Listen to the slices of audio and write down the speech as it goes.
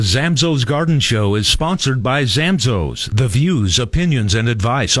Zamzows Garden Show is sponsored by Zamzows. The views, opinions, and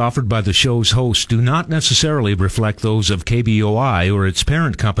advice offered by the show's hosts do not necessarily reflect those of KBOI or its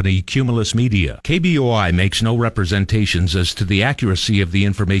parent company, Cumulus Media. KBOI makes no representations as to the accuracy of the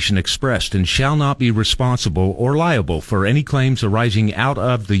information expressed and shall not be responsible or liable for any claims arising out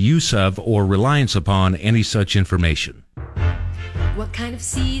of the use of or reliance upon any such information. What kind of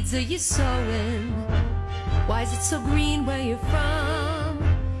seeds are you sowing? Why is it so green where you're from?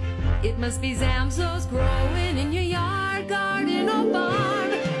 It must be Zamzows growing in your yard, garden, or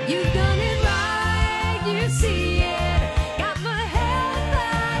barn. You've done it right, you see it. Got the help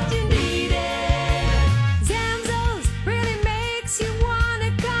that you needed. Zamzows really makes you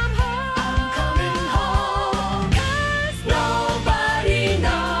wanna come home. I'm coming home, 'cause nobody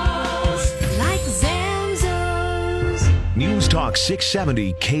knows like Zamzows. News Talk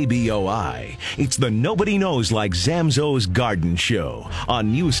 670 KBOI. It's the Nobody Knows Like Zamzows Garden Show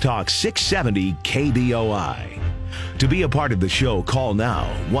on News Talk 670 KBOI. To be a part of the show, call now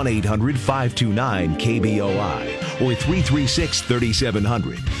 1-800-529-KBOI or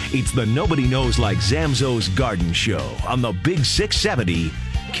 336-3700. It's the Nobody Knows Like Zamzows Garden Show on the Big 670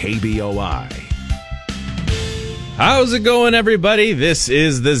 KBOI. How's it going, everybody? This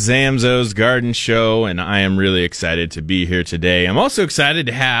is the Zamzows Garden Show, and I am really excited to be here today. I'm also excited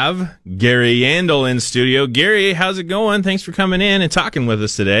to have Gary Yandel in studio. Gary, how's it going? Thanks for coming in and talking with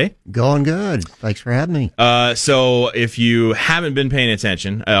us today. Going good. Thanks for having me. So if you haven't been paying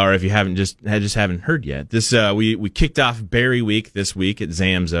attention, or if you haven't just haven't heard yet, this we kicked off Berry Week this week at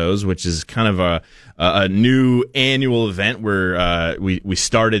Zamzows, which is kind of a new annual event where we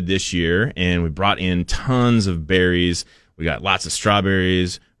started this year, and we brought in tons of berries. We got lots of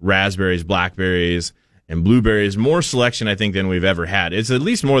strawberries, raspberries, blackberries, and blueberries. More selection, I think, than we've ever had. It's at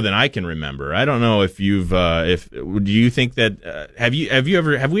least more than I can remember. I don't know if you've do you think that have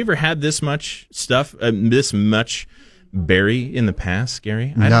we ever had this much stuff, this much berry in the past,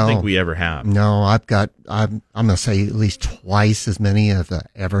 Gary? I don't think we ever have. No, I'm going to say at least twice as many as I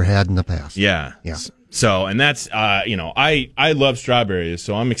ever had in the past. Yeah. Yeah. So, and that's, I love strawberries,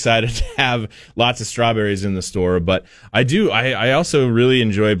 so I'm excited to have lots of strawberries in the store, but I also really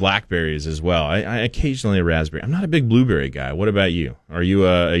enjoy blackberries as well. I occasionally a raspberry. I'm not a big blueberry guy. What about you? Are you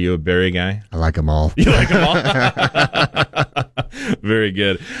a berry guy? I like them all. You like them all? Very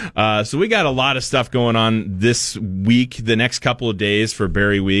good. So we got a lot of stuff going on this week, the next couple of days for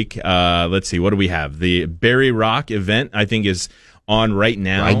Berry Week. Let's see, what do we have? The Berry Rock event, I think, is on right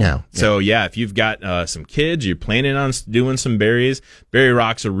now. Right now. So yeah, if you've got some kids, you're planning on doing some berries, Berry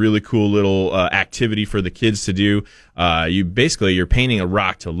Rock's a really cool little activity for the kids to do. You're painting a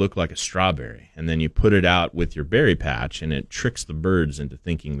rock to look like a strawberry, and then you put it out with your berry patch, and it tricks the birds into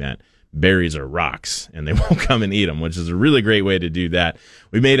thinking that berries are rocks, and they won't come and eat them, which is a really great way to do that.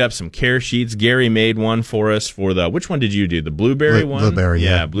 We made up some care sheets. Gary made one for us for which one did you do? The blueberry one? Blueberry,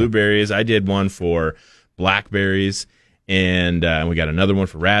 yeah. Blueberries. I did one for blackberries. And we got another one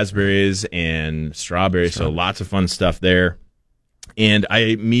for raspberries and strawberries, so lots of fun stuff there. And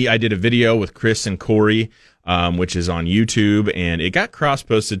I did a video with Chris and Corey, which is on YouTube, and it got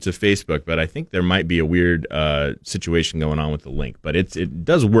cross-posted to Facebook, but I think there might be a weird situation going on with the link. But it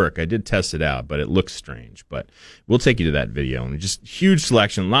does work. I did test it out, but it looks strange. But we'll take you to that video. And just huge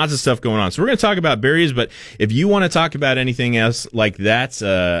selection, lots of stuff going on. So we're going to talk about berries, but if you want to talk about anything else like that,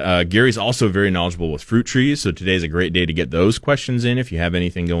 Gary's also very knowledgeable with fruit trees, so today's a great day to get those questions in if you have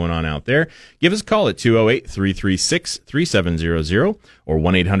anything going on out there. Give us a call at 208-336-3700 or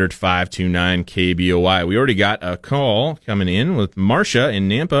 1-800-529-KBOI. We already got a call coming in with Marcia in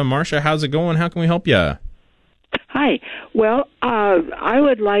Nampa. Marcia, how's it going? How can we help you? Hi. Well, I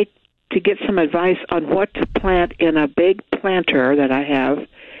would like to get some advice on what to plant in a big planter that I have.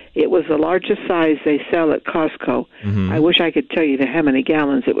 It was the largest size they sell at Costco. Mm-hmm. I wish I could tell you how many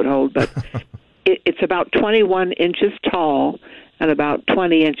gallons it would hold, but it's about 21 inches tall and about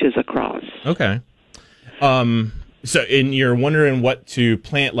 20 inches across. Okay. So, and you're wondering what to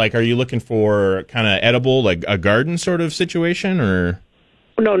plant, like, are you looking for kind of edible, like a garden sort of situation, or?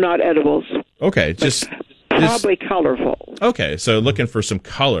 No, not edibles. Okay, just probably colorful. Okay, so looking for some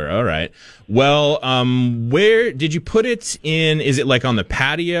color. All right. Well, where did you put it in? Is it like on the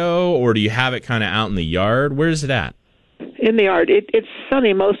patio, or do you have it kind of out in the yard? Where is it at? In the yard. It's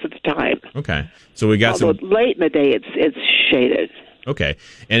sunny most of the time. Okay, so we got Although late in the day, it's shaded. Okay,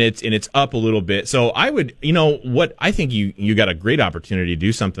 and it's up a little bit. So I would, what I think you got a great opportunity to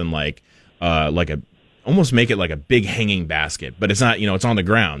do something like almost make it like a big hanging basket, but it's not, it's on the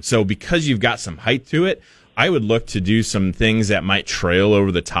ground. So because you've got some height to it, I would look to do some things that might trail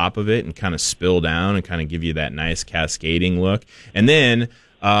over the top of it and kind of spill down and kind of give you that nice cascading look. And then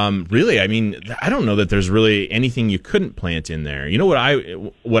Really, I mean, I don't know that there's really anything you couldn't plant in there. You know what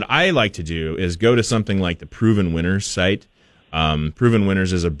I like to do is go to something like the Proven Winners site. Proven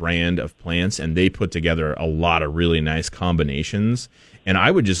Winners is a brand of plants, and they put together a lot of really nice combinations. And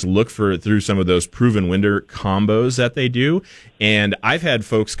I would just look through some of those Proven Winner combos that they do. And I've had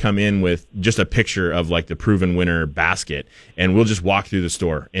folks come in with just a picture of like the Proven Winner basket, and we'll just walk through the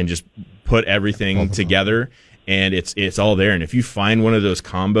store and just put everything together, and it's all there. And if you find one of those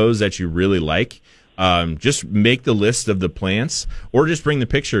combos that you really like, just make the list of the plants, or just bring the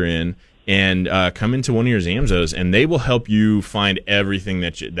picture in and come into one of your Zamzos, and they will help you find everything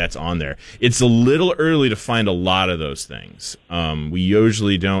that's on there. It's a little early to find a lot of those things. We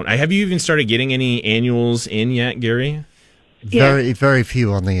usually don't. Have you even started getting any annuals in yet, Gary? Very, very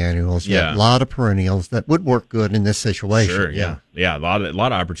few on the annuals. Yeah. A lot of perennials that would work good in this situation. Sure, yeah. A lot of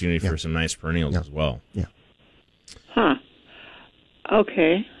opportunity for some nice perennials as well. Yeah. Huh.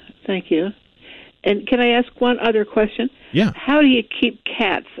 Okay. Thank you. And can I ask one other question? Yeah. How do you keep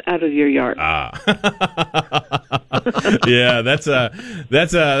cats out of your yard? Yeah, that's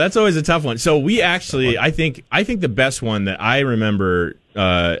always a tough one. So we actually, I think the best one that I remember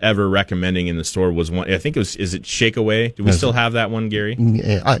ever recommending in the store was one. I think is it Shake Away? Do we still have that one, Gary?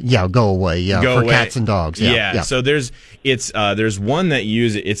 Yeah, Go Away. Yeah, Go for Away. cats and dogs. Yeah. So there's one that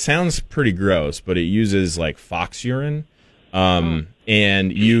uses. It sounds pretty gross, but it uses like fox urine.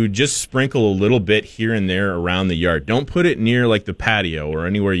 And you just sprinkle a little bit here and there around the yard. Don't put it near like the patio or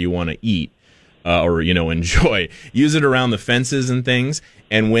anywhere you want to eat or enjoy. Use it around the fences and things.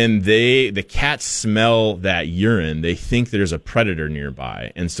 And when the cats smell that urine, they think there's a predator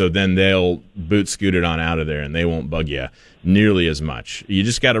nearby, and so then they'll boot scoot it on out of there, and they won't bug you nearly as much. You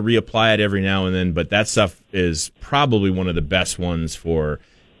just got to reapply it every now and then, but that stuff is probably one of the best ones for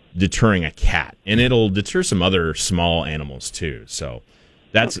deterring a cat, and it'll deter some other small animals too. So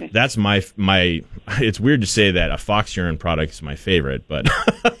that's my it's weird to say that a fox urine product is my favorite, but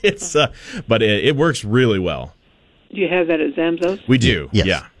it works really well. Do you have that at Zamzos? We do. Yes.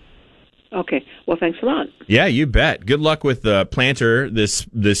 Yeah. Okay. Well, thanks a lot. Yeah, you bet. Good luck with the planter this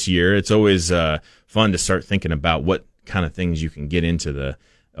year. It's always fun to start thinking about what kind of things you can get into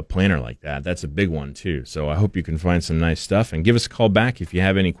a planter like that. That's a big one too. So I hope you can find some nice stuff, and give us a call back if you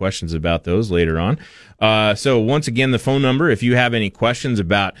have any questions about those later on. So once again, the phone number, if you have any questions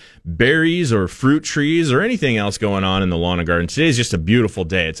about berries or fruit trees or anything else going on in the lawn and garden. Today's just a beautiful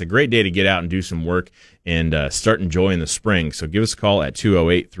day. It's a great day to get out and do some work and start enjoying the spring. So give us a call at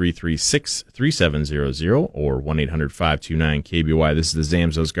 208-336-3700 or 1-800-529-KBY. This is the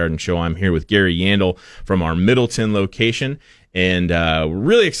Zamzos Garden Show. I'm here with Gary Yandel from our Middleton location. And we're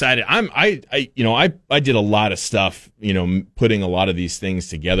really excited. I did a lot of stuff, putting a lot of these things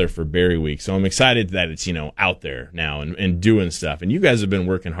together for Berry Week. So I'm excited that it's out there now and doing stuff. And you guys have been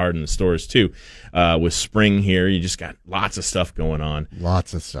working hard in the stores too. With spring here, you just got lots of stuff going on.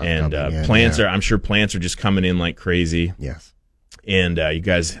 Lots of stuff. And I'm sure plants are just coming in like crazy. Yes. And you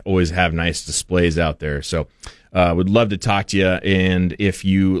guys always have nice displays out there. So would love to talk to you. And if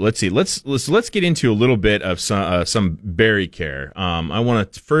you let's get into a little bit of some berry care. I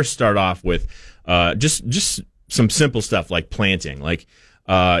want to first start off with just some simple stuff like planting. Like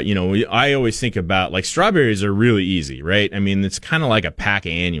I always think about like strawberries are really easy, right? I mean, it's kind of like a pack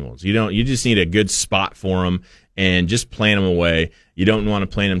of annuals. You just need a good spot for them and just plant them away. You don't want to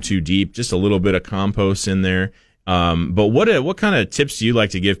plant them too deep. Just a little bit of compost in there. But what kind of tips do you like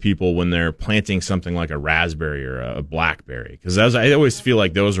to give people when they're planting something like a raspberry or a blackberry? Because I always feel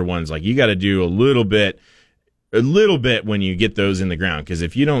like those are ones like you got to do a little bit when you get those in the ground. Because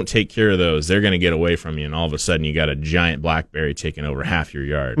if you don't take care of those, they're going to get away from you, and all of a sudden you got a giant blackberry taking over half your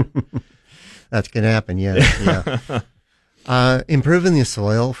yard. That's going to happen. Yeah. Improving the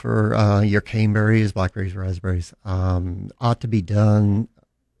soil for your caneberries, blackberries, raspberries ought to be done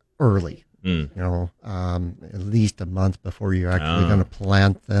early. At least a month before you're actually going to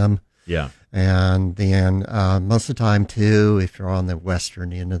plant them. Yeah. And then most of the time, too, if you're on the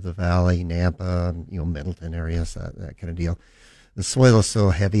western end of the valley, Nampa, Middleton areas, that kind of deal, the soil is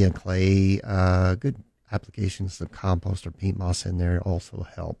so heavy and clay, good applications of compost or peat moss in there also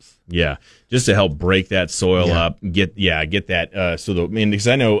helps. Yeah, just to help break that soil up, get that. Because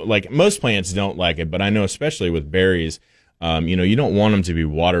I know like most plants don't like it, but I know especially with berries, you don't want them to be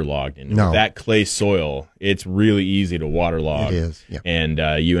waterlogged. And with that clay soil, it's really easy to waterlog. It is, yeah.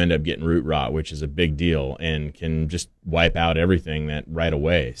 And you end up getting root rot, which is a big deal and can just wipe out everything that right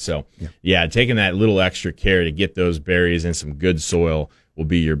away. So, taking that little extra care to get those berries in some good soil will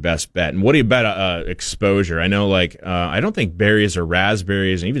be your best bet. And what do you bet exposure? I know, I don't think berries or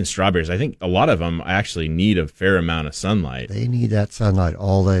raspberries and even strawberries, I think a lot of them actually need a fair amount of sunlight. They need that sunlight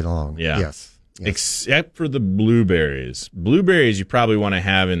all day long. Yeah. Yes. Except for the blueberries. Blueberries you probably want to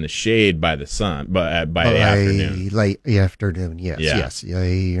have in the shade by the sun, by the afternoon. Late afternoon, yes. Yeah. Yes.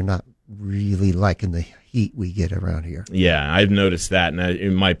 You're not really liking the heat we get around here. Yeah, I've noticed that.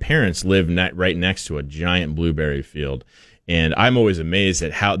 And my parents live right next to a giant blueberry field. And I'm always amazed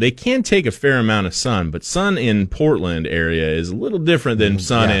at how they can take a fair amount of sun, but sun in Portland area is a little different than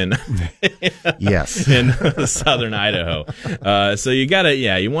sun in yes in southern Idaho. So you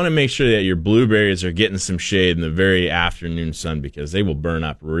want to make sure that your blueberries are getting some shade in the very afternoon sun, because they will burn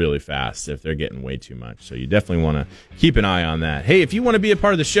up really fast if they're getting way too much. So you definitely want to keep an eye on that. Hey, if you want to be a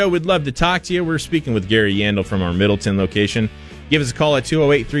part of the show, we'd love to talk to you. We're speaking with Gary Yandel from our Middleton location. Give us a call at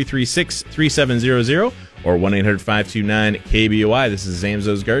 208-336-3700 or 1-800-529-KBOI. This is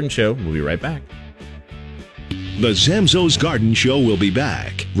Zamzows Garden Show. We'll be right back. The Zamzows Garden Show will be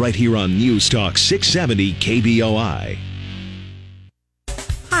back right here on News Talk 670 KBOI.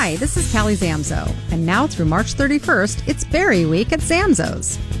 Hi, this is Callie Zamzo, and now through March 31st, it's Berry Week at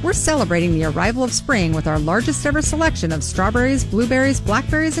Zamzows. We're celebrating the arrival of spring with our largest ever selection of strawberries, blueberries,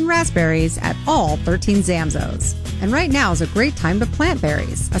 blackberries, and raspberries at all 13 Zamzows. And right now is a great time to plant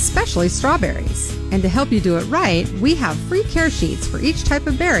berries, especially strawberries. And to help you do it right, we have free care sheets for each type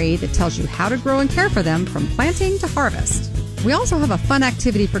of berry that tells you how to grow and care for them from planting to harvest. We also have a fun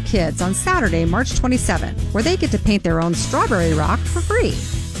activity for kids on Saturday, March 27th, where they get to paint their own strawberry rock for free.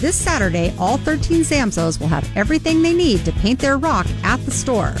 This Saturday, all 13 Zamzows will have everything they need to paint their rock at the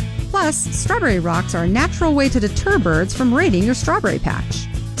store. Plus, strawberry rocks are a natural way to deter birds from raiding your strawberry patch.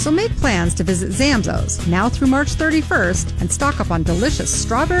 So make plans to visit Zamzows now through March 31st and stock up on delicious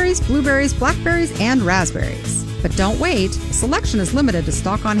strawberries, blueberries, blackberries, and raspberries. But don't wait. Selection is limited to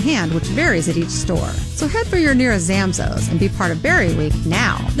stock on hand, which varies at each store. So head for your nearest Zamzows and be part of Berry Week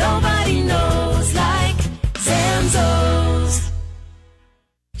now. Nobody knows like Zamzows.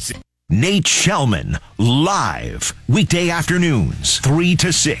 Nate Shellman, live, weekday afternoons, 3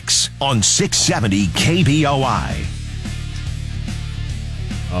 to 6 on 670 KBOI.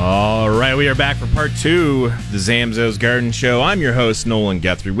 All right, we are back for part 2 of the Zamzows Garden Show. I'm your host, Nolan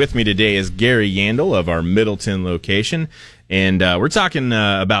Guthrie. With me today is Gary Yandel of our Middleton location. And we're talking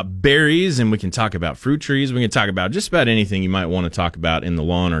about berries, and we can talk about fruit trees. We can talk about just about anything you might want to talk about in the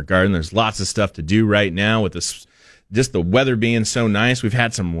lawn or garden. There's lots of stuff to do right now with this, just the weather being so nice. We've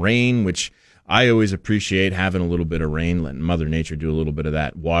had some rain, which I always appreciate, having a little bit of rain, letting Mother Nature do a little bit of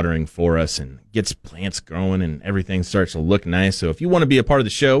that watering for us and gets plants growing and everything starts to look nice. So if you want to be a part of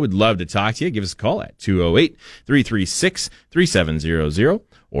the show, we'd love to talk to you. Give us a call at 208-336-3700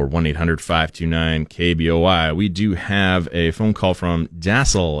 or 1-800-529-KBOI. We do have a phone call from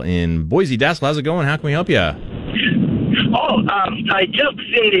Dassel in Boise. Dassel, how's it going? How can we help you? I just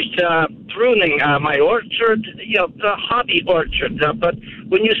finished pruning my orchard, the hobby orchard. But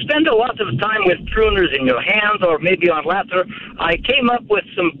when you spend a lot of time with pruners in your hands or maybe on ladder, I came up with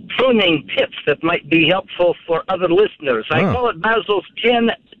some pruning tips that might be helpful for other listeners. I call it Basil's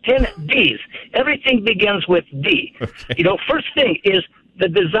 10 Ds. Everything begins with D. Okay. First thing is the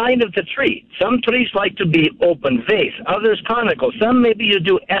design of the tree. Some trees like to be open vase, others conical. Some maybe you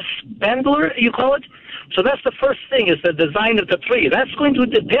do S-spandler, you call it. So that's the first thing, is the design of the tree. That's going to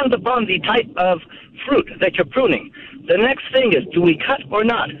depend upon the type of fruit that you're pruning. The next thing is, do we cut or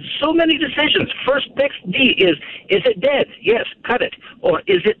not? So many decisions. First, next D is it dead? Yes, cut it. Or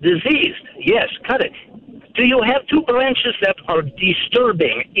is it diseased? Yes, cut it. Do you have two branches that are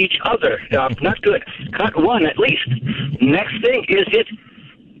disturbing each other? Not good. Cut one at least. Next thing, is it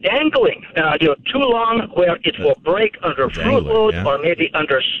dangling? Too long where it will break under fruit load or maybe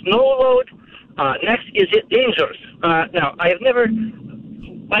under snow load. Next, is it dangerous? Now, I have never...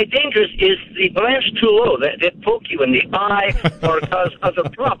 By dangerous is the branch too low that poke you in the eye or cause other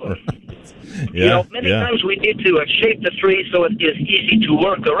problems. Many times we need to shape the tree so it is easy to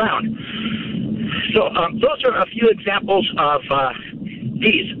work around. So those are a few examples of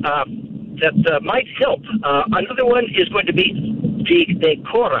these that might help. Another one is going to be the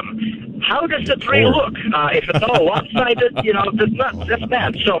decorum. How does the tree look? If it's all lopsided, that's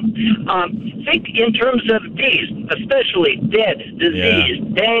bad. So think in terms of these, especially dead,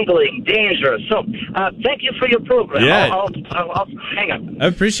 diseased, dangling, dangerous. So thank you for your program. Yeah. I'll hang on. I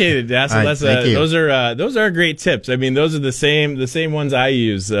appreciate it, Dassel. Those are great tips. I mean, those are the same ones I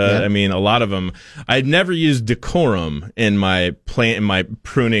use. I mean, a lot of them. I'd never used decorum in my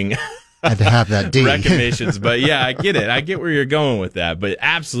pruning Had to have that D. recommendations. But yeah, I get it. I get where you're going with that. But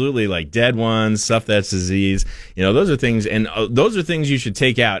absolutely, like dead ones, stuff that's disease, those are things, and those are things you should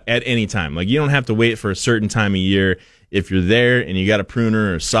take out at any time. Like you don't have to wait for a certain time of year. If you're there and you got a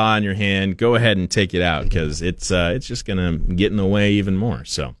pruner or saw in your hand, go ahead and take it out because it's just going to get in the way even more.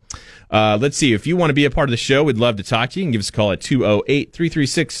 So let's see. If you want to be a part of the show, we'd love to talk to you. You can give us a call at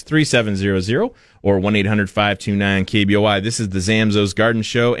 208-336-3700 or 1-800-529-KBOI. This is the Zamzows Garden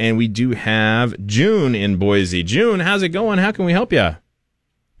Show, and we do have June in Boise. June, how's it going? How can we help you?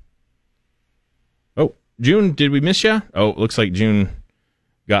 Oh, June, did we miss you? Oh, it looks like June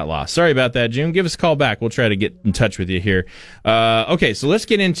got lost. Sorry about that, June. Give us a call back. We'll try to get in touch with you here. Okay, so let's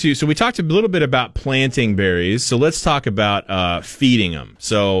get into, so we talked a little bit about planting berries. So let's talk about feeding them.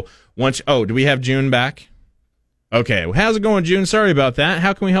 So do we have June back? Okay, well, how's it going, June? Sorry about that.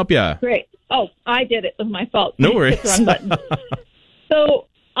 How can we help you? Great. Oh, I did it. It was my fault. No worries. Hit the wrong button. So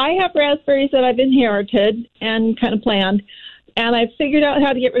I have raspberries that I've inherited and kind of planned, and I've figured out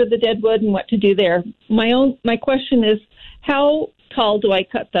how to get rid of the dead wood and what to do there. My question is, how tall do I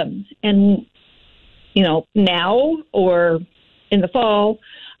cut them? And, now or in the fall?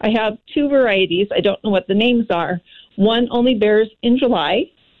 I have two varieties. I don't know what the names are. One only bears in July,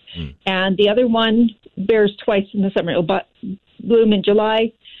 and the other one bears twice in the summer. It'll bloom in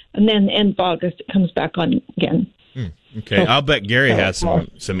July, and then end of August it comes back on again. Okay, so, I'll bet Gary has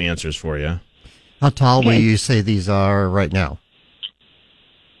some answers for you. How tall will you say these are right now?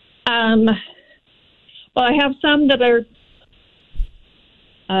 Well, I have some that are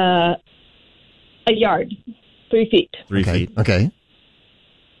a yard, 3 feet. 3 feet. Okay.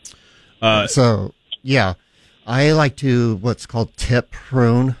 So, yeah, I like to what's called tip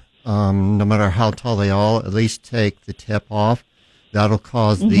prune. No matter how tall they are, at least take the tip off. That'll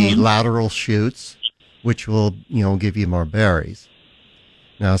cause the lateral shoots, which will, give you more berries.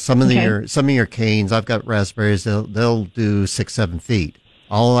 Now, some of your canes, I've got raspberries. They'll do 6-7 feet.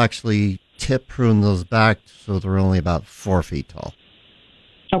 I'll actually tip prune those back so they're only about 4 feet tall.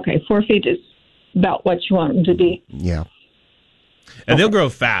 Okay, 4 feet is about what you want them to be. Yeah. And they'll grow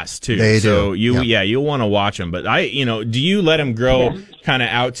fast too. They so do. you'll want to watch them. But do you let them grow kind of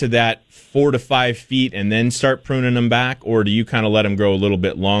out to that 4 to 5 feet and then start pruning them back, or do you kind of let them grow a little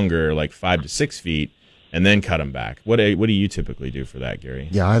bit longer, like 5 to 6 feet, and then cut them back? What do you typically do for that, Gary?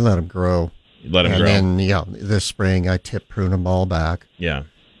 Yeah, I let them grow. You let them grow. And then this spring I tip prune them all back. Yeah.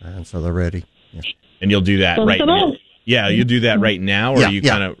 And so they're ready. Yeah. And you'll do that right now. Yeah, you do that right now, or you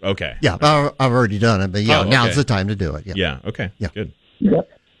kind of okay? Yeah, I've already done it, but now's the time to do it. Yeah. Okay. Yeah. Good. Yep.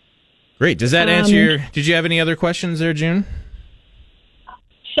 Great. Does that answer your? Did you have any other questions there, June?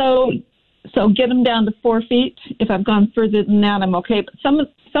 So get them down to 4 feet. If I've gone further than that, I'm okay. But some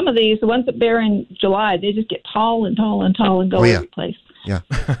of these, the ones that bear in July, they just get tall and tall and tall and go every place. Yeah.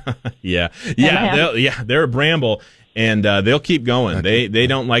 yeah. They're a bramble. And they'll keep going. Okay. They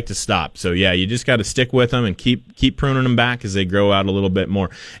don't like to stop. So yeah, you just got to stick with them and keep pruning them back as they grow out a little bit more.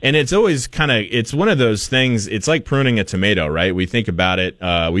 And it's always it's one of those things. It's like pruning a tomato, right? We think about it.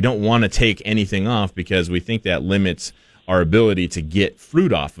 We don't want to take anything off because we think that limits our ability to get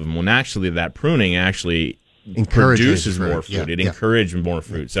fruit off of them. When actually that pruning actually produces more fruit. It encourages more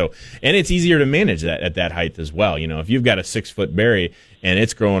fruit. So, and it's easier to manage that at that height as well. If you've got a 6-foot berry and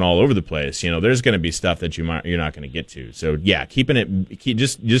it's growing all over the place, there's going to be stuff that you're not going to get to. So yeah, keep pruning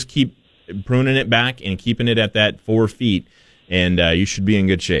it back and keeping it at that 4 feet, and you should be in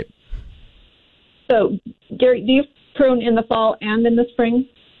good shape. So, Gary, do you prune in the fall and in the spring?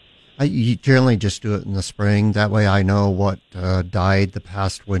 I generally just do it in the spring. That way I know what died the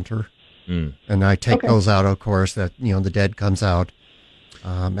past winter. And I take those out, of course, that, the dead comes out,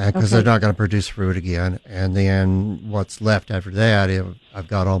 because they're not going to produce fruit again. And then what's left after that, I've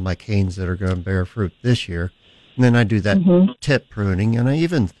got all my canes that are going to bear fruit this year. And then I do that tip pruning, and I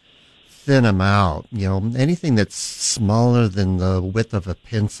even thin them out. Anything that's smaller than the width of a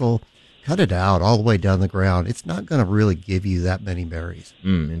pencil, cut it out all the way down the ground. It's not going to really give you that many berries.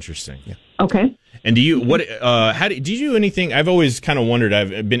 Interesting. Yeah. Okay. And do you did you do anything? I've always kind of wondered.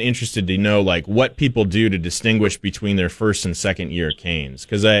 I've been interested to know what people do to distinguish between their first and second year canes.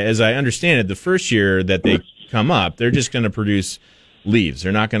 Because as I understand it, the first year that they come up, they're just going to produce leaves.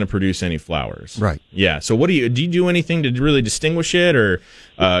 They're not going to produce any flowers. Right. Yeah. So do you do anything to really distinguish it, or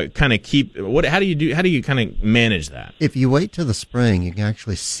kind of keep how do you kind of manage that? If you wait till the spring, you can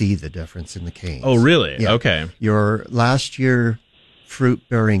actually see the difference in the canes. Oh, really? Yeah. Okay. Your last year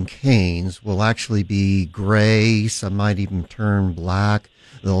fruit-bearing canes will actually be gray. Some might even turn black.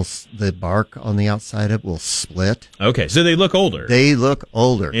 The bark on the outside of it will split. Okay, so they look older. They look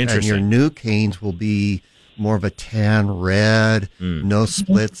older. Interesting. And your new canes will be more of a tan red, no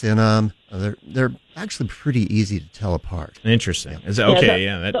splits in them. They're actually pretty easy to tell apart. Interesting. Is that, okay,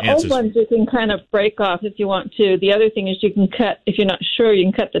 that the answers. old ones you can kind of break off if you want to. The other thing is you can cut, if you're not sure, you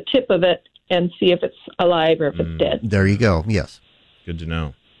can cut the tip of it and see if it's alive or if it's dead. There you go. Yes. Good to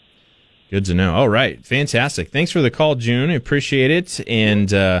know. Good to know. All right. Fantastic. Thanks for the call, June. I appreciate it.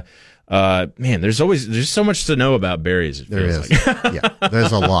 And, man, there's so much to know about berries. There is. Yeah,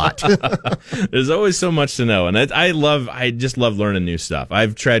 there's a lot. There's always so much to know. And I just love learning new stuff.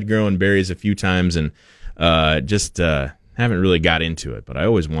 I've tried growing berries a few times and, haven't really got into it, but I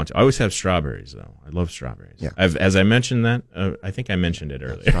always want to. I always have strawberries, though. I love strawberries. Yeah. As I mentioned that, I think I mentioned it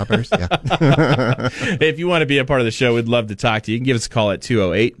earlier. Strawberries, yeah. If you want to be a part of the show, we'd love to talk to you. You can give us a call at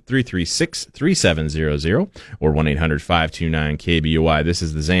 208-336-3700 or 1-800-529-KBOI. This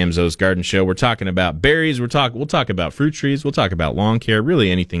is the Zamzows Garden Show. We're talking about berries. We'll talk about fruit trees. We'll talk about lawn care, really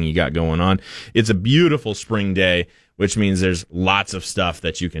anything you got going on. It's a beautiful spring day, which means there's lots of stuff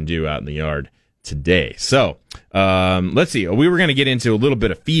that you can do out in the yard today. So, let's see. We were going to get into a little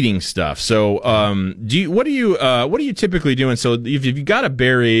bit of feeding stuff. So, what are you typically doing? So, if you got a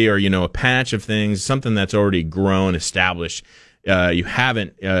berry or, a patch of things, something that's already grown, established, you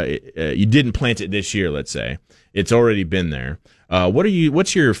didn't plant it this year, let's say. It's already been there.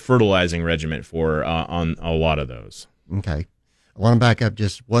 What's your fertilizing regimen for, on a lot of those? Okay. I want to back up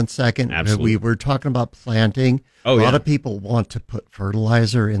just 1 second. Absolutely. We were talking about planting. A lot of people want to put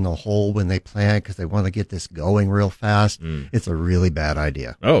fertilizer in the hole when they plant because they want to get this going real fast. It's a really bad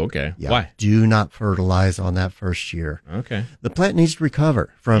idea. Oh, okay. Yeah. Why? Do not fertilize on that first year. Okay. The plant needs to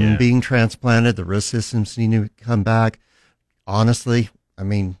recover from being transplanted. The root systems need to come back. Honestly,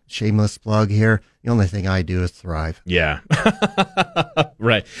 shameless plug here. The only thing I do is thrive. Yeah.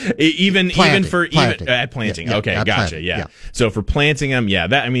 Right. Even planting. Planting. Yeah, Okay. Gotcha. planting. Yeah. So for planting them, you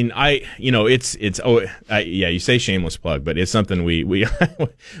say shameless plug, but it's something we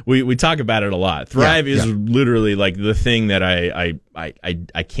talk about it a lot. Thrive is literally like the thing that I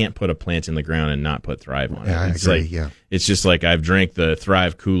can't put a plant in the ground and not put Thrive on it. I agree. It's just like I've drank the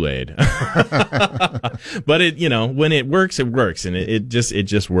Thrive Kool-Aid. But when it works, it works, and it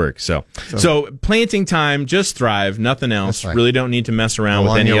just works. So planting time, just Thrive, nothing else. Right. Really don't need to mess around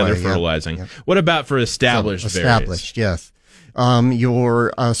with any other fertilizing. Yeah. What about for established berries? Established, yes.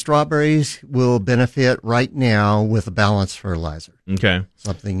 Your strawberries will benefit right now with a balanced fertilizer. Okay.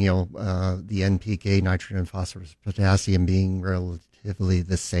 Something, the NPK, nitrogen, phosphorus, potassium being relatively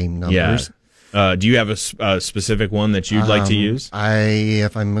the same numbers. Yeah. Do you have a specific one that you'd like to use?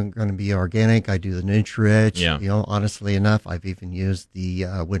 If I'm going to be organic, I do the Nutri-Rich. Yeah. Honestly enough, I've even used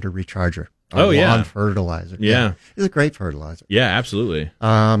the Winter Recharger. Lawn fertilizer. Yeah. It's a great fertilizer. Yeah, absolutely.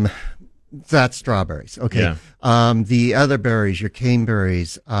 That's strawberries. Okay. Yeah. The other berries, your cane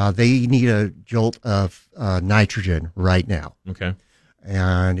berries, they need a jolt of nitrogen right now. Okay.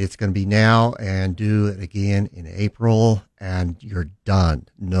 And it's going to be now and do it again in April, and you're done.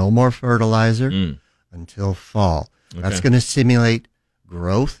 No more fertilizer until fall. Okay. That's going to stimulate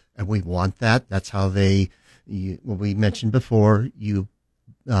growth, and we want that. That's how what we mentioned before, you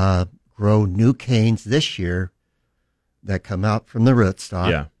grow new canes this year that come out from the rootstock.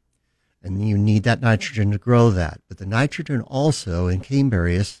 Yeah. And you need that nitrogen to grow that. But the nitrogen also in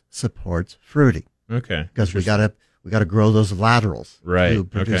caneberries supports fruiting. Okay. Because we got to grow those laterals to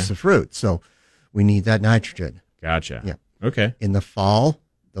produce the fruit. So we need that nitrogen. Gotcha. Yeah. Okay. In the fall,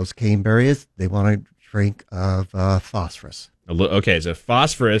 those caneberries, they want to drink of phosphorus. Okay, so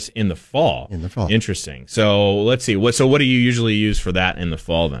phosphorus in the fall. In the fall. Interesting. So let's see. What do you usually use for that in the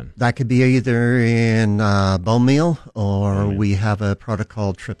fall then? That could be either in bone meal or we have a product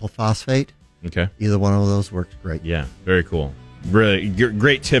called triple phosphate. Okay. Either one of those works great. Yeah, very cool. Really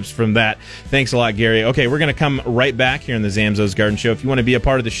great tips from that. Thanks a lot, Gary. Okay, we're going to come right back here in the Zamzows Garden Show. If you want to be a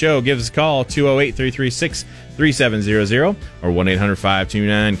part of the show, give us a call, 208-336-3700 or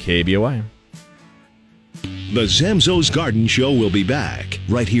 1-800-529-KBOI. The Zamzows Garden Show will be back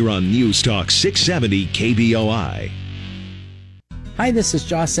right here on News Talk 670 KBOI. Hi, this is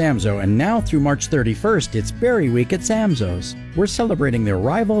Josh Zamzo, and now through March 31st, it's Berry Week at Zamzows. We're celebrating the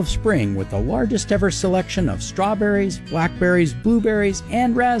arrival of spring with the largest ever selection of strawberries, blackberries, blueberries,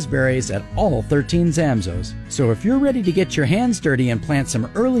 and raspberries at all 13 Zamzows. So if you're ready to get your hands dirty and plant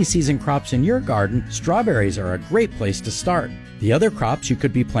some early season crops in your garden, strawberries are a great place to start. The other crops you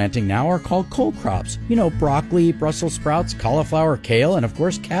could be planting now are called cole crops. You know, broccoli, Brussels sprouts, cauliflower, kale, and of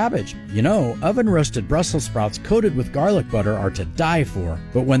course cabbage. You know, oven-roasted Brussels sprouts coated with garlic butter are to die for.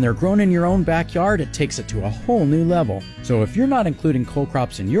 But when they're grown in your own backyard, it takes it to a whole new level. So if you're not including cole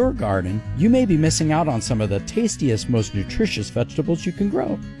crops in your garden, you may be missing out on some of the tastiest, most nutritious vegetables you can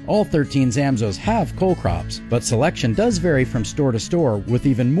grow. All 13 Zamzos have cole crops, but selection does vary from store to store, with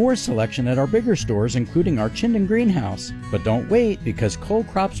even more selection at our bigger stores, including our Chinden greenhouse. But don't wait, because cole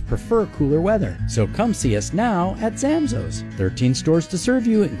crops prefer cooler weather. So come see us now at Zamzos. 13 stores to serve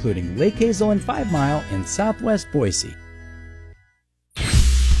you, including Lake Hazel and 5 Mile in Southwest Boise.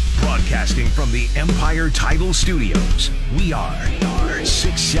 Broadcasting from the Empire Title Studios, we are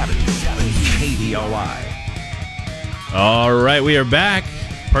 670 KBOI. All right, we are back.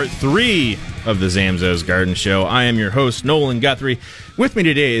 Part 3 of the Zamzos Garden Show. I am your host, Nolan Guthrie. With me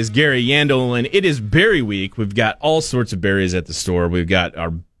today is Gary Yandel, and it is berry week. We've got all sorts of berries at the store. We've got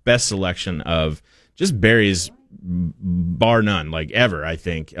our best selection of just berries, bar none, like ever, I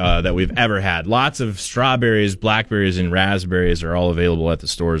think, that we've ever had. Lots of strawberries, blackberries, and raspberries are all available at the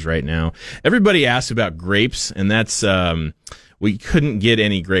stores right now. Everybody asks about grapes, and that's... we couldn't get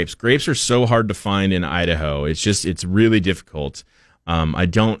any grapes. Grapes are so hard to find in Idaho. It's really difficult.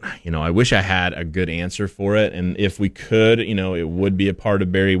 I wish I had a good answer for it. And if we could, it would be a part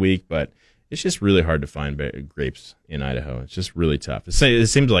of Berry Week, but it's just really hard to find grapes in Idaho. It's just really tough. It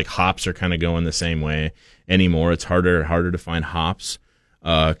seems like hops are kind of going the same way anymore. It's harder to find hops,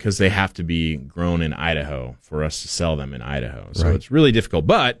 because they have to be grown in Idaho for us to sell them in Idaho. So It's really difficult,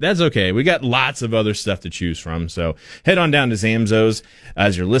 but that's okay. We got lots of other stuff to choose from. So head on down to Zamzos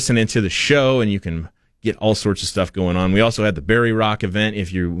as you're listening to the show, and you can get all sorts of stuff going on. We also had the Berry Rock event.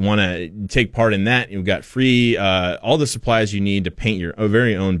 If you want to take part in that, you've got free, all the supplies you need to paint your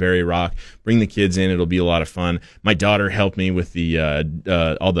very own Berry Rock. Bring the kids in. It'll be a lot of fun. My daughter helped me with the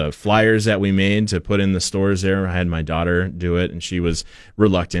all the flyers that we made to put in the stores there. I had my daughter do it, and she was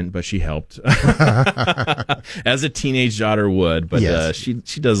reluctant, but she helped. As a teenage daughter would, but yes. She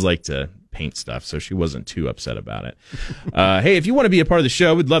does like to paint stuff, so she wasn't too upset about it. Hey, if you want to be a part of the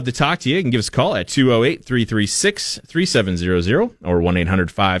show, we'd love to talk to you. You can give us a call at 208-336-3700 or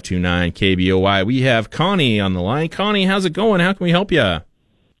 1-800-529-KBOI. We have Connie on the line. Connie, how's it going? How can we help you?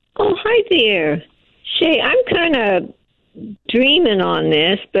 Oh, hi there. Shay, I'm kind of dreaming on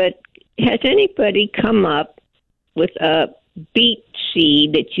this, but has anybody come up with a beet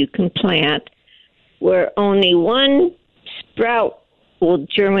seed that you can plant where only one sprout will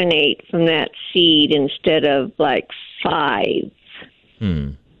germinate from that seed instead of like 5?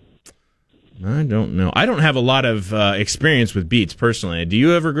 I don't know. I don't have a lot of experience with beets personally. Do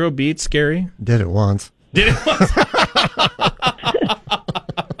you ever grow beets, Gary? Did it once.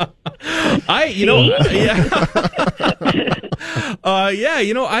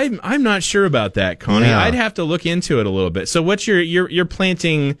 I'm not sure about that, Connie. Yeah. I'd have to look into it a little bit. So what's you're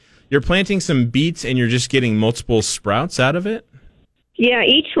planting some beets and you're just getting multiple sprouts out of it? Yeah,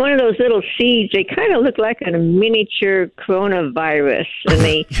 each one of those little seeds, they kind of look like a miniature coronavirus, and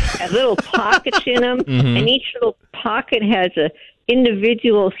they have little pockets in them, and each little pocket has a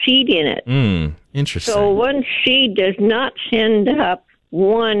individual seed in it. Interesting. So one seed does not send up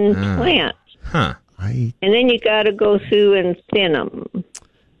one plant. Huh. And then you got to go through and thin them.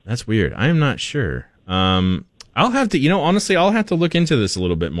 That's weird. I'm not sure. I'll have to, honestly, I'll have to look into this a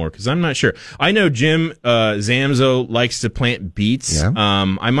little bit more because I'm not sure. I know Jim Zamzo likes to plant beets. Yeah.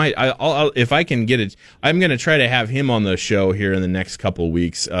 I'll if I can get it, I'm going to try to have him on the show here in the next couple of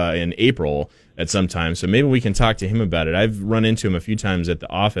weeks in April at some time. So maybe we can talk to him about it. I've run into him a few times at the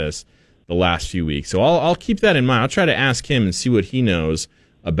office the last few weeks. So I'll keep that in mind. I'll try to ask him and see what he knows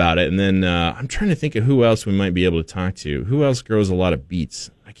about it. And then I'm trying to think of who else we might be able to talk to. Who else grows a lot of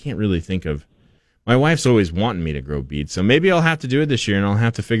beets? I can't really think of. My wife's always wanting me to grow beets, so maybe I'll have to do it this year, and I'll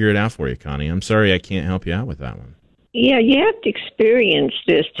have to figure it out for you, Connie. I'm sorry I can't help you out with that one. Yeah, you have to experience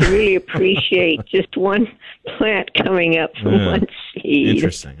this to really appreciate just one plant coming up from one seed.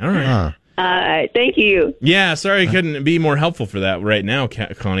 Interesting. All right. Thank you. Yeah, sorry I couldn't be more helpful for that right now,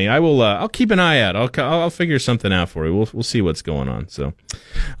 Connie. I will. I'll keep an eye out. I'll figure something out for you. We'll see what's going on. So,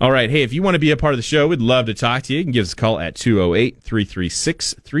 all right. Hey, if you want to be a part of the show, we'd love to talk to you. You can give us a call at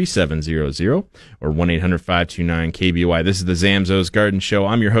 208-336-3700 or 1-800-529-KBOI. This is the Zamzos Garden Show.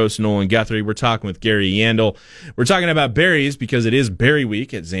 I'm your host, Nolan Guthrie. We're talking with Gary Yandel. We're talking about berries because it is Berry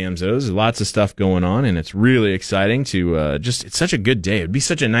Week at Zamzos. There's lots of stuff going on, and it's really exciting to it's such a good day. It'd be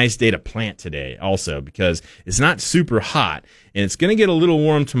such a nice day to plant plant today also, because it's not super hot, and it's going to get a little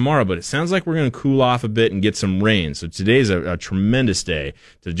warm tomorrow, but it sounds like we're going to cool off a bit and get some rain. So today's a tremendous day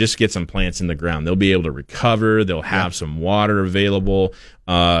to just get some plants in the ground. They'll be able to recover. They'll have some water available.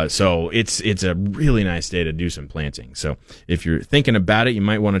 So it's a really nice day to do some planting. So if you're thinking about it, you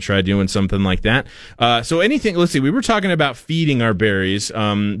might want to try doing something like that. So anything, let's see, we were talking about feeding our berries.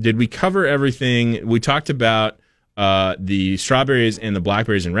 Did we cover everything? We talked about the strawberries and the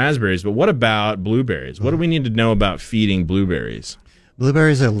blackberries and raspberries, but what about blueberries? What do we need to know about feeding blueberries?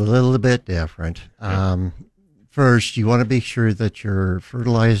 Blueberries are a little bit different. First, you want to be sure that your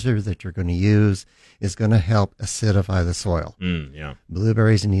fertilizer that you're going to use is going to help acidify the soil.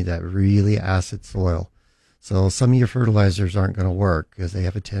 Blueberries need that really acid soil. So some of your fertilizers aren't going to work because they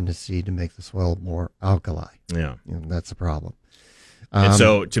have a tendency to make the soil more alkali. That's a problem. And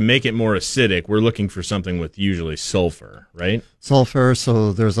so to make it more acidic, we're looking for something with usually sulfur, right? Sulfur,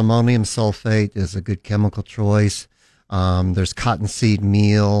 so there's ammonium sulfate is a good chemical choice. There's cottonseed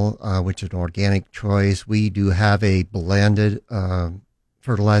meal, which is an organic choice. We do have a blended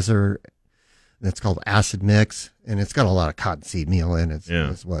fertilizer that's called acid mix, and it's got a lot of cottonseed meal in it.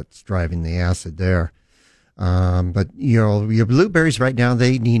 That's what's driving the acid there. But your blueberries right now,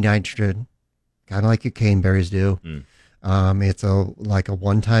 they need nitrogen, kind of like your caneberries do. It's like a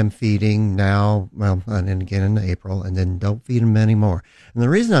one-time feeding now, and then again in April, and then don't feed them anymore. And the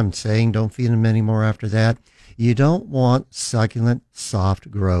reason I'm saying don't feed them anymore after that, you don't want succulent,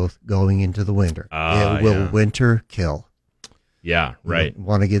 soft growth going into the winter. It will winter kill. Yeah, right. You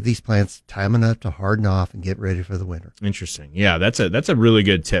want to give these plants time enough to harden off and get ready for the winter. Interesting. Yeah, that's a really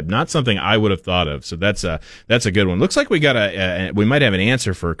good tip. Not something I would have thought of. So that's a good one. Looks like we got we might have an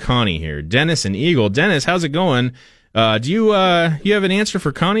answer for Connie here. Dennis and Eagle. Dennis, how's it going? Do you have an answer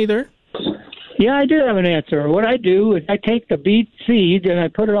for Connie there? Yeah, I do have an answer. What I do is I take the beet seed and I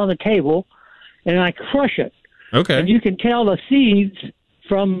put it on the table and I crush it. Okay. And you can tell the seeds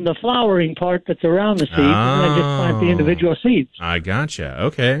from the flowering part that's around the seeds, and I just plant the individual seeds. I gotcha.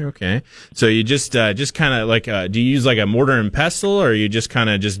 Okay. So you just kind of like, do you use like a mortar and pestle, or are you just kind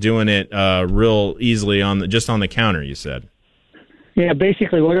of just doing it real easily on the counter? You said. Yeah,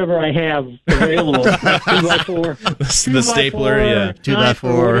 basically whatever I have available. 2x4. The stapler,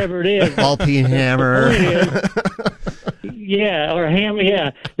 2x4. Whatever it is. Ball-peen hammer. Or hammer,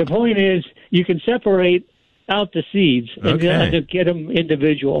 yeah. The point is you can separate out the seeds and to get them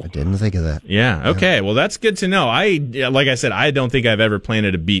individual. I didn't think of that. Yeah. Okay. Well, that's good to know. Like I said, I don't think I've ever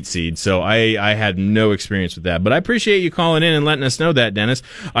planted a beet seed, so I had no experience with that. But I appreciate you calling in and letting us know that, Dennis.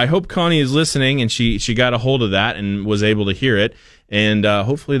 I hope Connie is listening and she got a hold of that and was able to hear it. And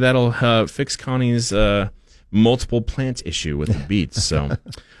hopefully that'll fix Connie's multiple plant issue with the beets. So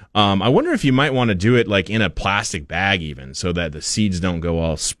I wonder if you might want to do it like in a plastic bag even, so that the seeds don't go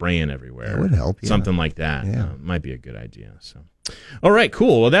all spraying everywhere. That would help. Yeah. Something like that. Might be a good idea. So, all right,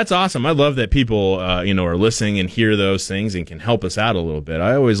 cool. Well, that's awesome. I love that people are listening and hear those things and can help us out a little bit.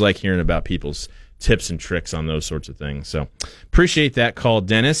 I always like hearing about people's tips and tricks on those sorts of things. So appreciate that call,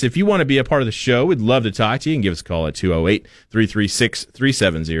 Dennis. If you want to be a part of the show, we'd love to talk to you, and give us a call at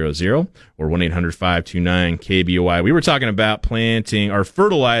 208-336-3700 or 1-800-529-KBOI. We were talking about planting or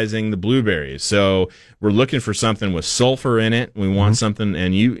fertilizing the blueberries. So we're looking for something with sulfur in it. We want something,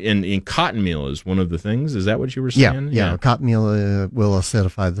 and cotton meal is one of the things. Is that what you were saying? Yeah. Cotton meal will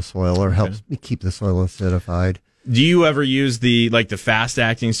acidify the soil, or helps keep the soil acidified. Do you ever use the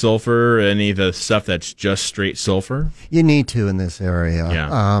fast-acting sulfur, any of the stuff that's just straight sulfur? You need to in this area.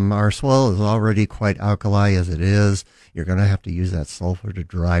 Yeah. Our soil is already quite alkali as it is. You're going to have to use that sulfur to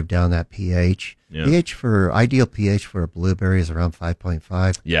drive down that pH. Yeah. Ideal pH for a blueberry is around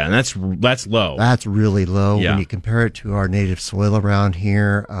 5.5. Yeah, and that's low. That's really low. Yeah. When you compare it to our native soil around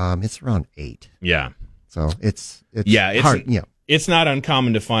here, it's around 8. Yeah. So it's hard. It's not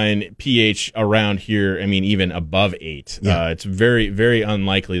uncommon to find pH around here. I mean, even above 8. Yeah. It's very, very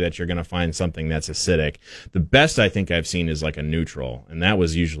unlikely that you're going to find something that's acidic. The best I think I've seen is like a neutral, and that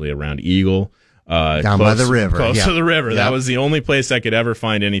was usually around Eagle. Down by the river. Close to the river. That was the only place I could ever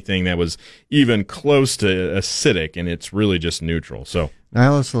find anything that was even close to acidic, and it's really just neutral. So I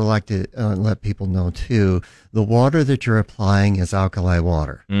also like to let people know, too, the water that you're applying is alkali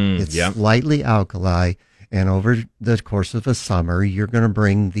water. It's slightly alkali. And over the course of a summer, you're going to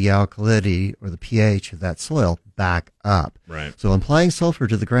bring the alkalinity or the pH of that soil back up. Right. So applying sulfur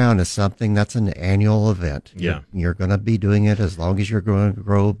to the ground is something that's an annual event. Yeah. You're going to be doing it as long as you're going to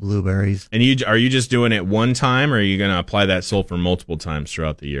grow blueberries. And are you just doing it one time, or are you going to apply that sulfur multiple times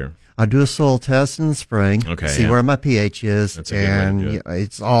throughout the year? I do a soil test in the spring. Okay. See where my pH is. That's a good way to do it.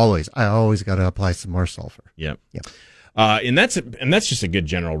 I always got to apply some more sulfur. Yep. And that's just a good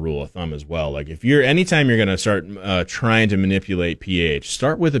general rule of thumb as well. Like anytime you're going to start trying to manipulate pH,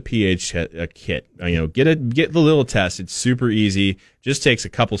 start with a pH kit. Get the little test. It's super easy. Just takes a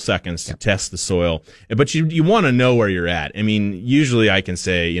couple seconds to test the soil. But you want to know where you're at. I mean, usually I can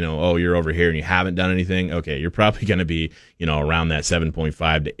say, you're over here and you haven't done anything. Okay, you're probably going to be, around that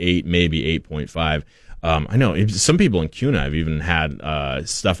 7.5 to 8, maybe 8.5. I know some people in CUNA have even had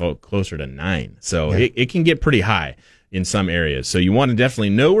stuff out closer to 9. So it can get pretty high in some areas. So you want to definitely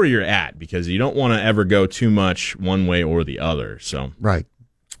know where you're at, because you don't want to ever go too much one way or the other. So right.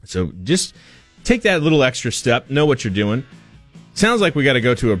 So just take that little extra step, know what you're doing. Sounds like we got to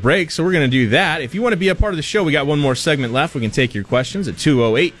go to a break, so we're going to do that. If you want to be a part of the show, we got one more segment left. We can take your questions at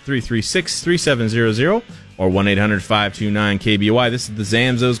 208-336-3700 or 1-800-529-KBOI. This is the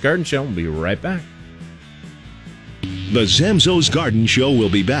Zamzows Garden Show. We'll be right back. The Zamzows Garden Show will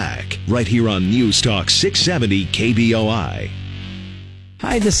be back right here on News Talk 670 KBOI.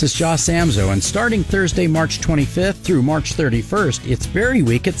 Hi, this is Josh Zamzo, and starting Thursday, March 25th through March 31st, it's Berry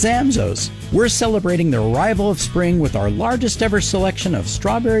Week at Zamzows. We're celebrating the arrival of spring with our largest ever selection of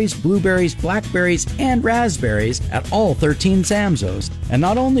strawberries, blueberries, blackberries, and raspberries at all 13 Zamzows. And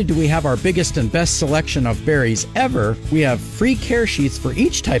not only do we have our biggest and best selection of berries ever, we have free care sheets for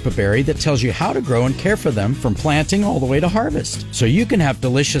each type of berry that tells you how to grow and care for them from planting all the way to harvest, so you can have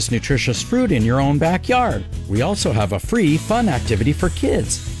delicious, nutritious fruit in your own backyard. We also have a free, fun activity for kids.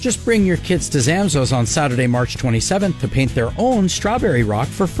 Just bring your kids to Zamzows on Saturday, March 27th to paint their own strawberry rock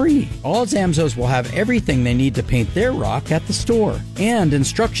for free. All Zamzows will have everything they need to paint their rock at the store, and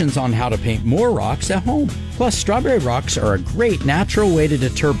instructions on how to paint more rocks at home. Plus, strawberry rocks are a great natural way to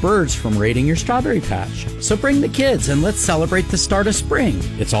deter birds from raiding your strawberry patch. So bring the kids and let's celebrate the start of spring.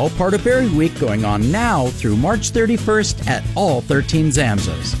 It's all part of Berry Week, going on now through March 31st at all 13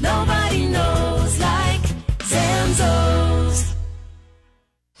 Zamzows. Nobody knows like Zamzows.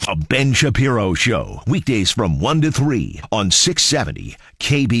 A Ben Shapiro Show, weekdays from 1 to 3 on 670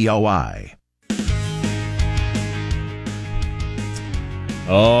 KBOI.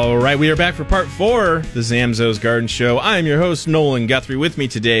 All right, we are back for part 4, the Zamzows Garden Show. I'm your host, Nolan Guthrie. With me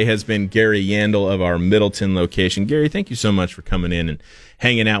today has been Gary Yandel of our Middleton location. Gary, thank you so much for coming in and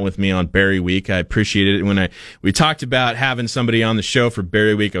hanging out with me on Berry Week. I appreciate it. When we talked about having somebody on the show for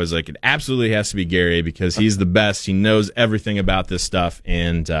Berry Week, I was like, it absolutely has to be Gary, because he's the best. He knows everything about this stuff,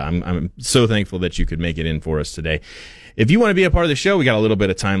 and I'm so thankful that you could make it in for us today. If you want to be a part of the show, we got a little bit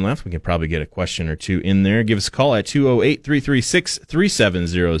of time left. We can probably get a question or two in there. Give us a call at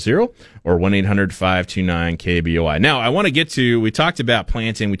 208-336-3700 or 1-800-529-KBOI. Now, I want to get to, we talked about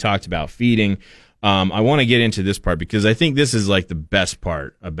planting, we talked about feeding. I want to get into this part, because I think this is like the best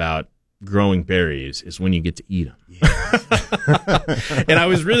part about growing berries is when you get to eat them. And I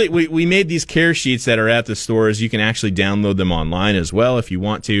was really, we made these care sheets that are at the stores. You can actually download them online as well if you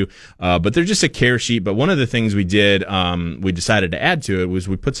want to, but they're just a care sheet. But one of the things we did, we decided to add to it, was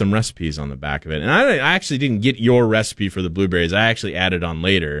we put some recipes on the back of it. And I actually didn't get your recipe for the blueberries. I actually added on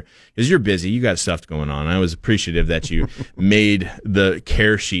later, because you're busy, you got stuff going on. I was appreciative that you made the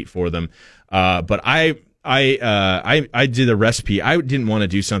care sheet for them. But I did a recipe. I didn't want to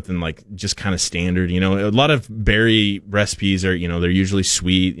do something like just kind of standard. A lot of berry recipes are, they're usually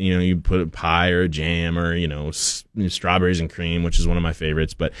sweet. You put a pie or a jam or, strawberries and cream, which is one of my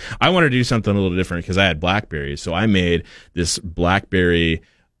favorites. But I wanted to do something a little different because I had blackberries. So I made this blackberry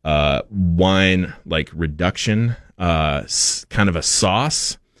wine like reduction, kind of a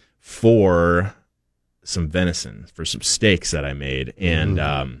sauce for some venison, for some steaks that I made.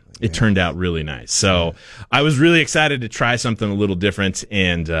 And, it turned out really nice. So I was really excited to try something a little different.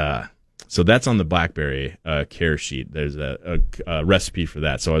 And so that's on the blackberry care sheet. There's a recipe for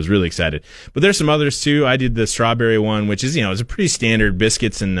that. So I was really excited. But there's some others too. I did the strawberry one, which is, it's a pretty standard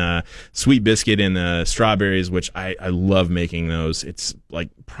biscuits and sweet biscuit and strawberries, which I love making those. It's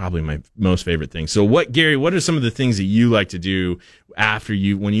like probably my most favorite thing. So Gary, what are some of the things that you like to do after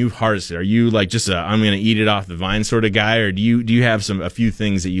when you harvest it? Are you like just I'm going to eat it off the vine sort of guy, or do you have a few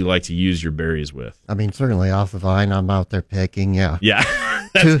things that you like to use your berries with? I mean, certainly off the vine, I'm out there picking. Yeah.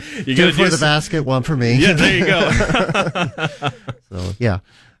 two for the basket, one for me. Yeah, there you go. So yeah,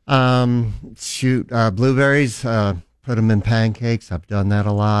 blueberries. Put them in pancakes. I've done that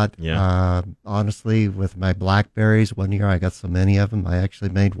a lot. Yeah. Honestly, with my blackberries, one year I got so many of them, I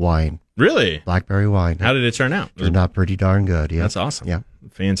actually made wine. Really? Blackberry wine. How did it turn out? Turned out pretty darn good. Yeah. That's awesome. Yeah.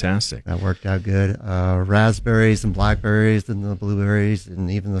 Fantastic. That worked out good. Raspberries and blackberries and the blueberries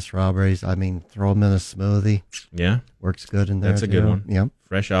and even the strawberries. I mean, throw them in a smoothie. Yeah. Works good in there. That's a good one. Yeah.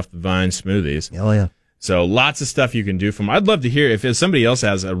 Fresh off the vine smoothies. Oh, yeah. So lots of stuff you can do from. I'd love to hear if somebody else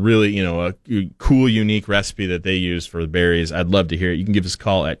has a really, a cool, unique recipe that they use for the berries. I'd love to hear it. You can give us a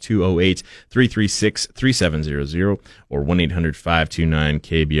call at 208-336-3700 or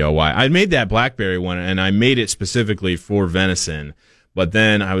 1-800-529-KBOY. I made that blackberry one, and I made it specifically for venison. But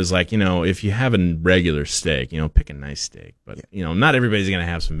then I was like, if you have a regular steak, pick a nice steak. But, not everybody's going to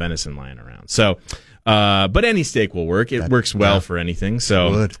have some venison lying around. So, but any steak will work. It works well for anything.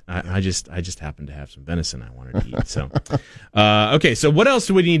 So I just happened to have some venison I wanted to eat. So, okay. So what else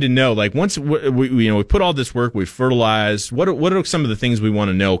do we need to know? Like once we put all this work, we fertilized. What are some of the things we want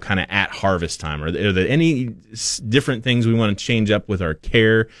to know kind of at harvest time? Are there any different things we want to change up with our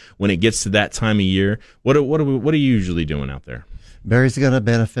care when it gets to that time of year? What are you usually doing out there? Berries are going to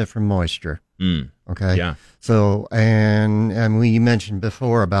benefit from moisture. Okay. Yeah. So, and we mentioned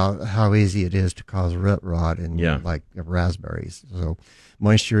before about how easy it is to cause root rot in like raspberries. So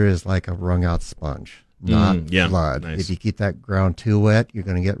moisture is like a wrung out sponge, not flood. Nice. If you keep that ground too wet, you're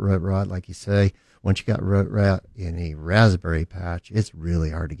going to get root rot. Like you say, once you got root rot in a raspberry patch, it's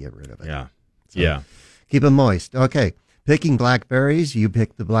really hard to get rid of it. Yeah. So keep them moist. Okay. Picking blackberries, you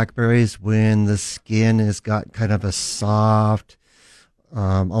pick the blackberries when the skin has got kind of a soft,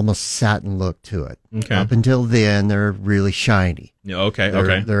 almost satin look to it. Okay. Up until then, they're really shiny. Yeah. Okay.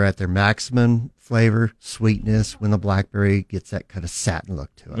 They're at their maximum flavor, sweetness when the blackberry gets that kind of satin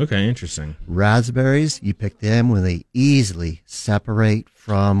look to it. Okay. Interesting. Raspberries, you pick them when they easily separate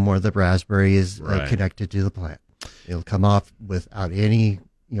from where the raspberry is connected to the plant. It'll come off without any,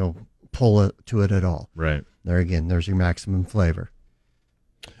 pull to it at all. Right. There's your maximum flavor.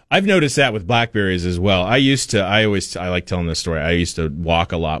 I've noticed that with blackberries as well. I like telling this story. I used to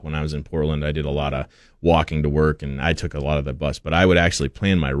walk a lot when I was in Portland. I did a lot of walking to work, and I took a lot of the bus, but I would actually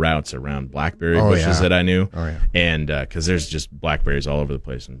plan my routes around blackberry bushes that I knew. Oh, yeah. And because there's just blackberries all over the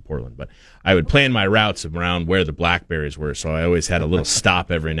place in Portland, but I would plan my routes around where the blackberries were. So I always had a little stop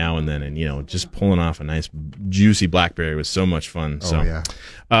every now and then, and just pulling off a nice juicy blackberry was so much fun. So yeah.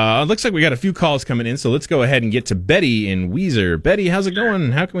 It looks like we got a few calls coming in, so let's go ahead and get to Betty in Weiser. Betty, how's it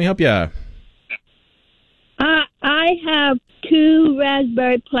going? How can we help you? I have 2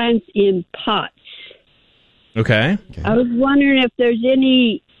 raspberry plants in pots. Okay. I was wondering if there's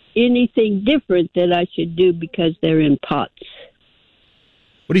anything different that I should do because they're in pots.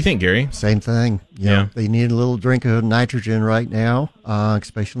 What do you think, Gary? Same thing. Yeah. They need a little drink of nitrogen right now,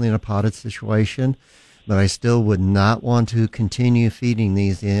 especially in a potted situation. But I still would not want to continue feeding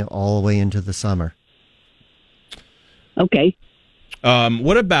these all the way into the summer. Okay.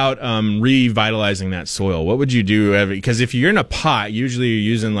 What about revitalizing that soil? What would you do? Because if you're in a pot, usually you're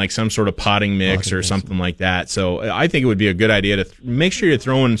using like some sort of potting mix or something like that. So I think it would be a good idea to make sure you're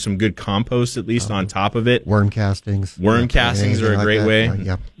throwing some good compost at least on top of it. Worm castings. Worm castings are a great way.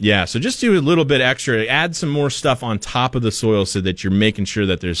 Yep. Yeah, so just do a little bit extra. Add some more stuff on top of the soil so that you're making sure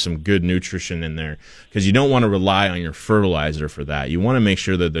that there's some good nutrition in there, because you don't want to rely on your fertilizer for that. You want to make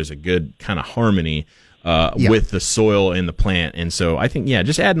sure that there's a good kind of harmony with the soil and the plant. And so I think,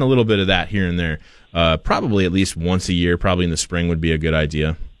 just adding a little bit of that here and there, probably at least once a year, probably in the spring would be a good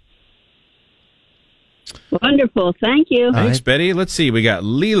idea. Wonderful. Thank you. Thanks, Betty. Let's see. We got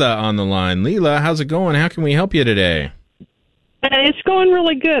Leela on the line. Leela, how's it going? How can we help you today? It's going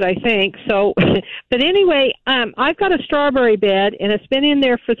really good, I think. So, but anyway, I've got a strawberry bed, and it's been in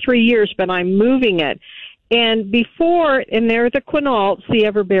there for 3 years, but I'm moving it. And they're the quinolts, the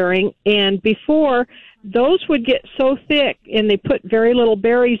everbearing, and before, those would get so thick, and they put very little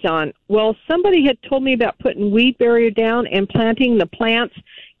berries on. Well, somebody had told me about putting weed barrier down and planting the plants.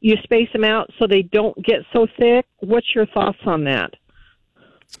 You space them out so they don't get so thick. What's your thoughts on that?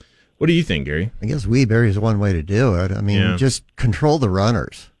 What do you think, Gary? I guess weed barrier is one way to do it. I mean, just control the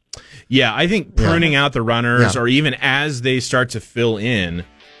runners. Yeah, I think pruning out the runners, or even as they start to fill in,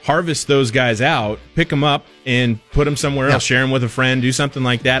 harvest those guys out, pick them up, and put them somewhere else. Share them with a friend. Do something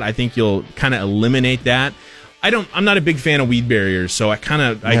like that. I think you'll kind of eliminate that. I'm not a big fan of weed barriers, so I kind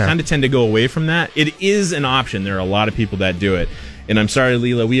of tend to go away from that. It is an option. There are a lot of people that do it. And I'm sorry,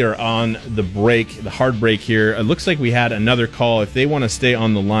 Leela, we are on the hard break here. It looks like we had another call. If they want to stay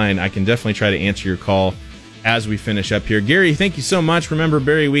on the line, I can definitely try to answer your call as we finish up here. Gary, thank you so much. Remember,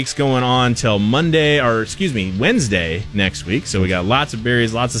 Berry Week's going on till Wednesday next week. So we got lots of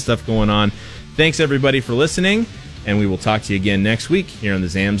berries, lots of stuff going on. Thanks, everybody, for listening. And we will talk to you again next week here on the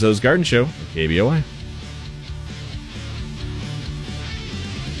Zamzows Garden Show on KBOI.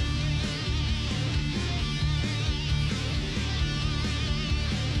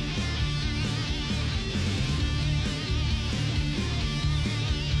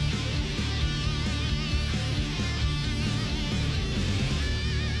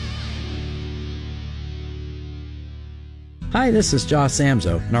 Hi, this is Josh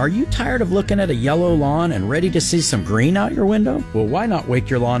Samzo. And are you tired of looking at a yellow lawn and ready to see some green out your window? Well, why not wake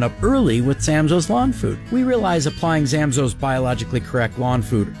your lawn up early with Zamzows Lawn Food? We realize applying Zamzows biologically correct lawn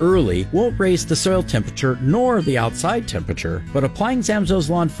food early won't raise the soil temperature nor the outside temperature, but applying Zamzows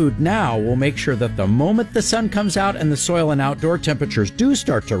Lawn Food now will make sure that the moment the sun comes out and the soil and outdoor temperatures do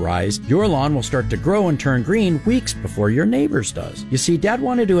start to rise, your lawn will start to grow and turn green weeks before your neighbor's does. You see, Dad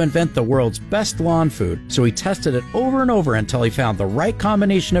wanted to invent the world's best lawn food, so he tested it over and over until he found the right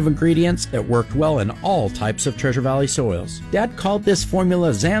combination of ingredients that worked well in all types of Treasure Valley soils. Dad called this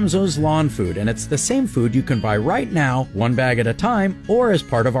formula Zamzows Lawn Food, and it's the same food you can buy right now, 1 bag at a time, or as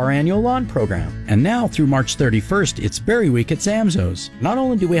part of our annual lawn program. And now through March 31st, it's Berry Week at Zamzows. Not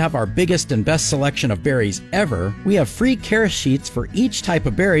only do we have our biggest and best selection of berries ever, we have free care sheets for each type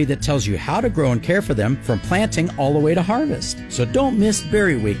of berry that tells you how to grow and care for them from planting all the way to harvest. So don't miss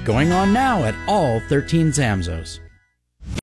Berry Week going on now at all 13 Zamzows.